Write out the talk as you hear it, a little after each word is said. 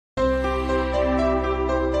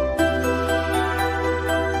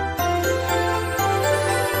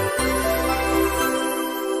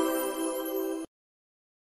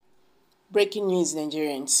Breaking news,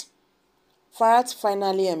 Nigerians. Farhat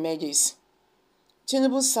finally emerges.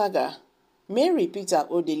 Tinubu SAGA.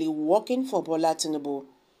 Mary-Odili working for Bola Tinubu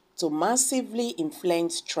to massively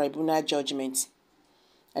influence tribunal judgment.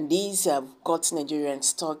 And these have got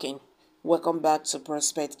Nigerians talking. Welcome back to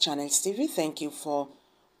Prospect Channels TV. Thank you for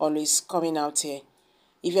always coming out here.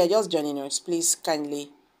 If you are just joining us, please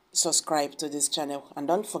kindly subscribe to this channel and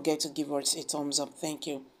don't forget to give us a thumbs up. Thank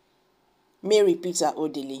you.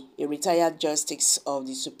 Mary-Odili, a retired justice of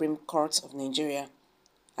the Supreme Court of Nigeria,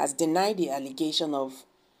 has denied the allegation of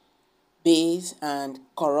base and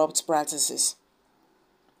corrupt practices.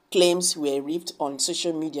 Claims were ripped on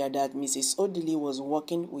social media that Mrs. Odili was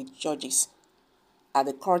working with judges at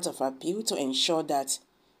the Court of Appeal to ensure that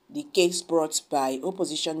the case brought by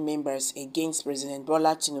opposition members against President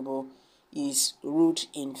Bola Tinubu is ruled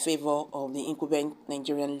in favor of the incumbent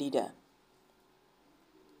Nigerian leader.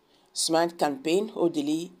 Smart campaign,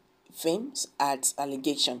 Odili fames at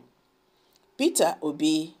allegation. Peter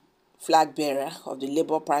Obi, flag bearer of the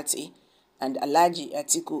Labour Party, and Alhaji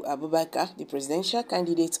Atiku Abubakar, the presidential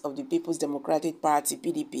candidate of the People's Democratic Party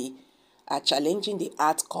 (PDP), are challenging the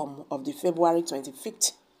outcome of the February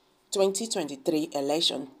 25th, 2023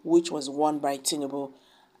 election, which was won by Tinubu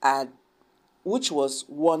at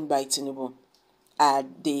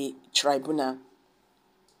the Tribunal.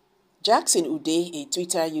 Jackson Ude, a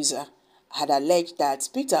Twitter user, had alleged that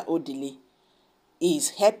Peter Odili is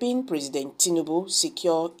helping President Tinubu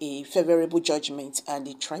secure a favorable judgment at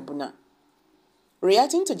the Tribunal.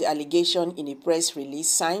 Reacting to the allegation in a press release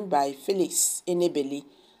signed by Felix Enebeli,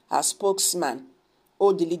 her spokesman,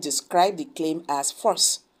 Odili described the claim as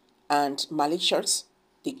false and malicious,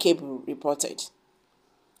 the Cable reported.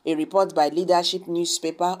 A report by Leadership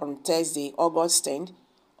newspaper on Thursday, August 10,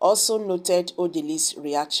 also noted Odili's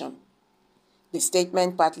reaction. The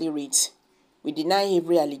statement partly reads, "We deny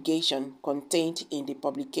every allegation contained in the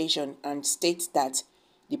publication and state that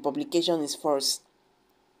the publication is false,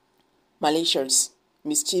 malicious,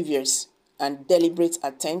 mischievous, and deliberate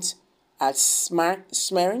attempt at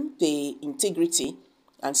smearing the integrity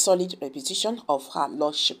and solid reputation of her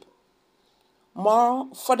lordship."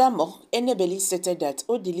 Furthermore, Enebeli stated that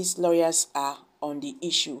Odili's lawyers are on the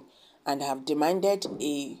issue and have demanded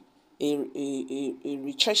a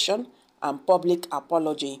retraction and public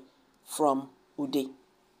apology from Ude.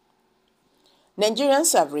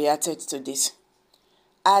 Nigerians have reacted to this.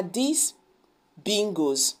 Are these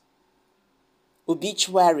bingos,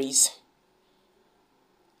 obituaries,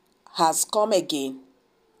 has come again?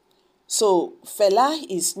 So Fela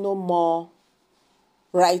is no more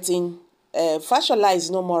writing, Fashola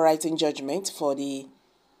is no more writing judgment for the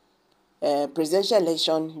presidential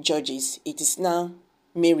election judges. It is now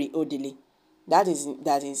Mary-Odili that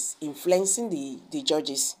is influencing the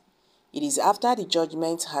judges. It is after the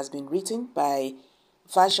judgment has been written by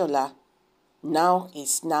Fashola, now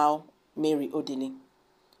Mary-Odili.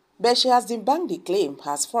 But she has debunked the claim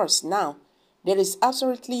as false. Now, there is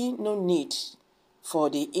absolutely no need for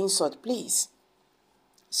the insult, please.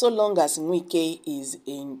 So long as Nwike is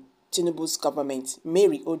in Tinubu's government,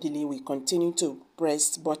 Mary-Odili will continue to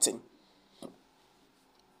press button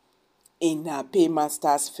in her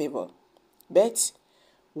paymaster's favor. But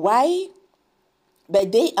why?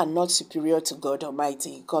 But they are not superior to God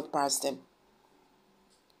Almighty. God passed them.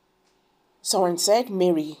 Someone said,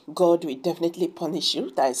 "Mary, God will definitely punish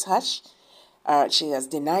you." That is harsh. She has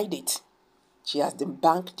denied it. She has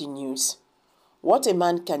debunked the news. What a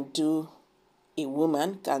man can do, a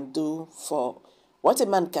woman can do what a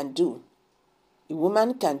man can do, a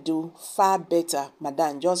woman can do far better.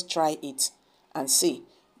 Madam, just try it and see.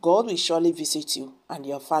 God will surely visit you and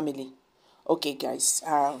your family. Okay, guys,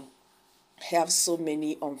 I have so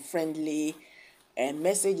many unfriendly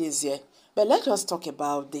messages here, but let us talk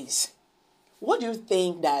about this. What do you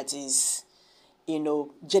think that is,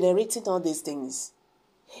 generating all these things?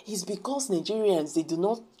 It's because Nigerians, they do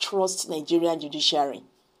not trust Nigerian judiciary.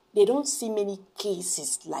 They don't see many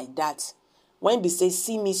cases like that. When they say,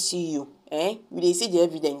 "See me, see you," they see the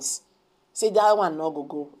evidence. Say that one no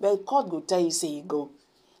go. But court go tell you, say you go.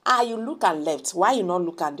 You look and left. Why you not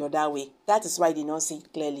look at the other way? That is why they don't see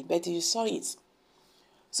it clearly. But you saw it.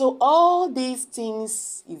 So all these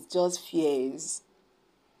things is just fears.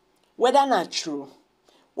 Whether not true,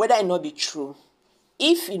 whether it not be true.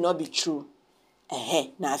 If it not be true,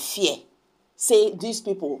 now fear. Say these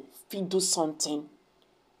people fit do something,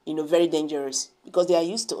 very dangerous because they are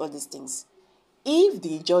used to all these things. If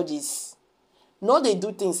the judges they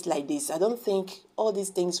do things like this, I don't think all these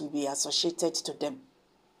things will be associated to them.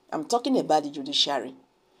 I'm talking about the judiciary.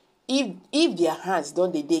 If their hands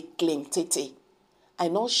don't they clean, tete, I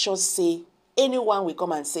not sure say anyone will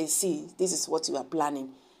come and say, see, this is what you are planning,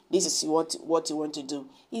 this is what you want to do,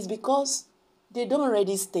 is because they don't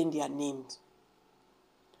already stain their names.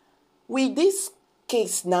 With this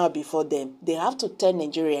case now before them, they have to tell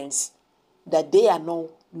Nigerians that they are no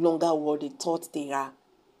longer what they thought they are.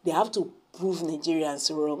 They have to prove Nigerians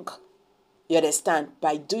wrong. You understand?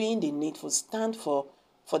 By doing the needful, stand for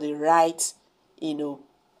the right,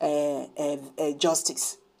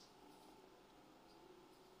 justice.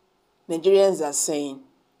 Nigerians are saying,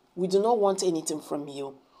 we do not want anything from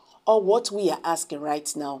you. All what we are asking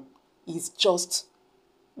right now is just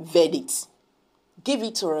verdict. Give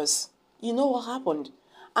it to us. You know what happened?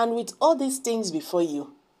 And with all these things before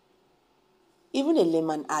you, even a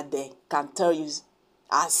layman out there can tell you,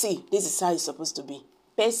 see, this is how it's supposed to be.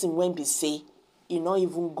 Person when be say, you not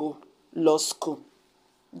even go law school.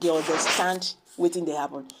 They understand waiting they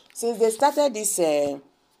happen. Since they started this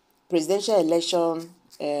presidential election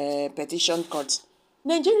petition court,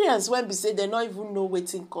 Nigerians when be say they not even know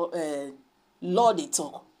waiting law they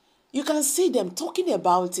talk. You can see them talking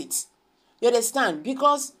about it. You understand?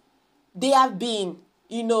 Because they have been,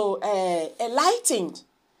 enlightened.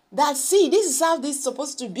 That, see, this is how this is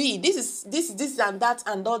supposed to be. This and that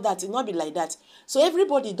and all that. It not be like that. So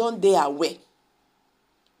everybody don't they aware.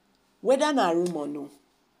 Whether na rumor no,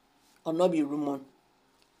 or not be rumor,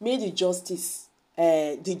 may the judges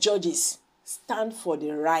stand for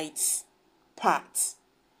the right part.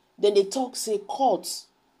 Then they talk, say, court,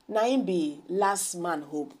 na him be last man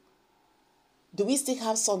hope. Do we still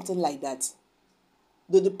have something like that?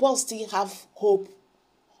 Do the poor still have hope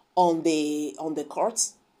on the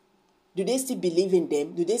courts? Do they still believe in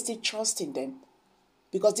them? Do they still trust in them?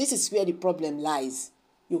 Because this is where the problem lies.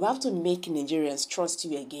 You have to make Nigerians trust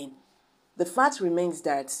you again. The fact remains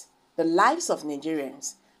that the lives of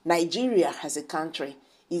Nigerians, Nigeria as a country,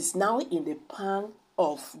 is now in the palm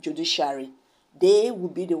of judiciary. They will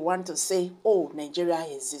be the one to say, oh, Nigeria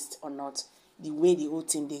exists or not, the way the whole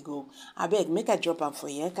thing they go. I beg, make a drop am for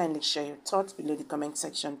you. Kindly share your thoughts below the comment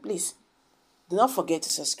section, please. Do not forget to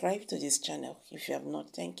subscribe to this channel if you have not.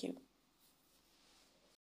 Thank you.